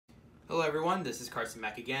Hello everyone, this is Carson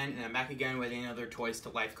back again, and I'm back again with another Toys to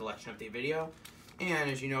Life collection update video.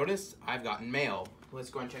 And as you noticed, I've gotten mail. Let's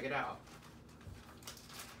go and check it out.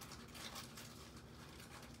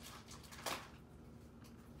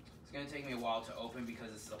 It's going to take me a while to open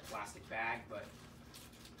because this is a plastic bag, but...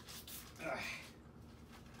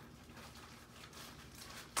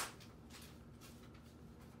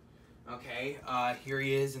 Okay, here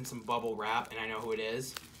he is in some bubble wrap, and I know who it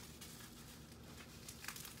is.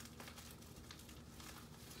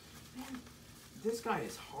 Man, this guy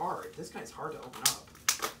is hard. This guy's hard to open up.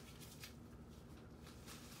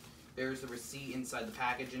 There's the receipt inside the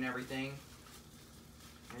package and everything.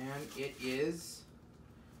 And it is...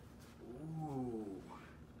 Ooh.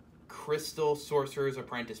 Crystal Sorcerer's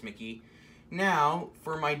Apprentice Mickey. Now,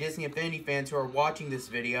 for my Disney Affinity fans who are watching this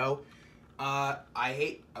video, I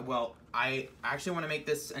actually want to make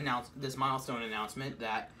this milestone announcement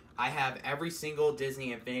that I have every single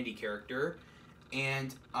Disney Affinity character,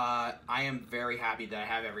 and I am very happy that I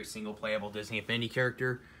have every single playable Disney Affinity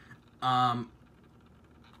character. So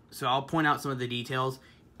I'll point out some of the details.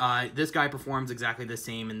 This guy performs exactly the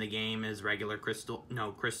same in the game as regular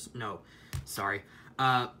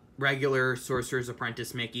regular Sorcerer's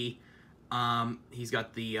Apprentice Mickey. He's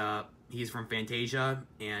got the he's from Fantasia,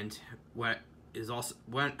 and a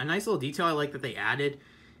nice little detail I like that they added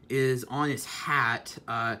is on his hat.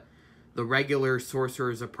 The regular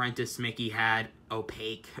Sorcerer's Apprentice Mickey had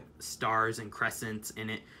opaque stars and crescents in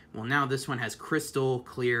it. Well, now this one has crystal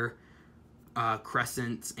clear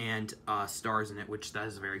crescents and stars in it, which that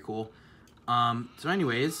is very cool. So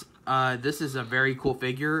anyways, this is a very cool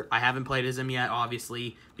figure. I haven't played as him yet,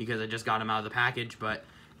 obviously, because I just got him out of the package, but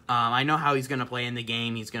I know how he's going to play in the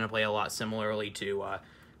game. He's going to play a lot similarly to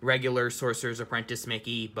regular Sorcerer's Apprentice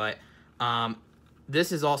Mickey, but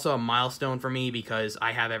this is also a milestone for me because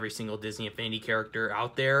I have every single Disney Affinity character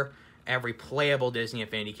out there, every playable Disney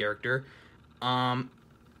Affinity character, and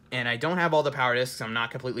I don't have all the power discs. I'm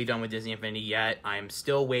not completely done with Disney Affinity yet. I'm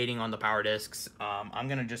still waiting on the power discs. I'm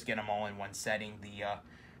going to just get them all in one setting, the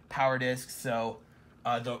power discs, so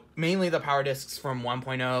mainly the power discs from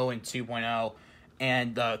 1.0 and 2.0,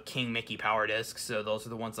 and the King Mickey power discs, so those are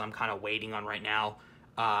the ones I'm kind of waiting on right now.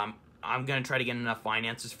 I'm going to try to get enough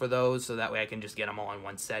finances for those, so that way I can just get them all in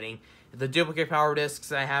one setting. The duplicate power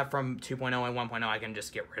discs I have from 2.0 and 1.0 I can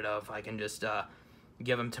just get rid of. I can just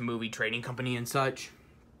give them to Movie Trading Company and such.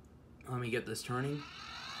 Let me get this turning.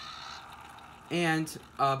 And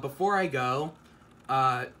before I go,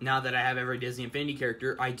 now that I have every Disney Affinity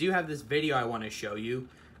character, I do have this video I want to show you.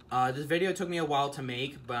 This video took me a while to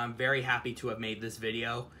make, but I'm very happy to have made this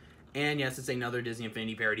video. And yes, it's another Disney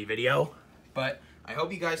Affinity parody video. But I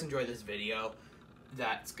hope you guys enjoy this video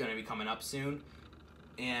that's going to be coming up soon.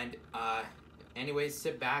 And anyways,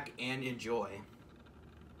 sit back and enjoy.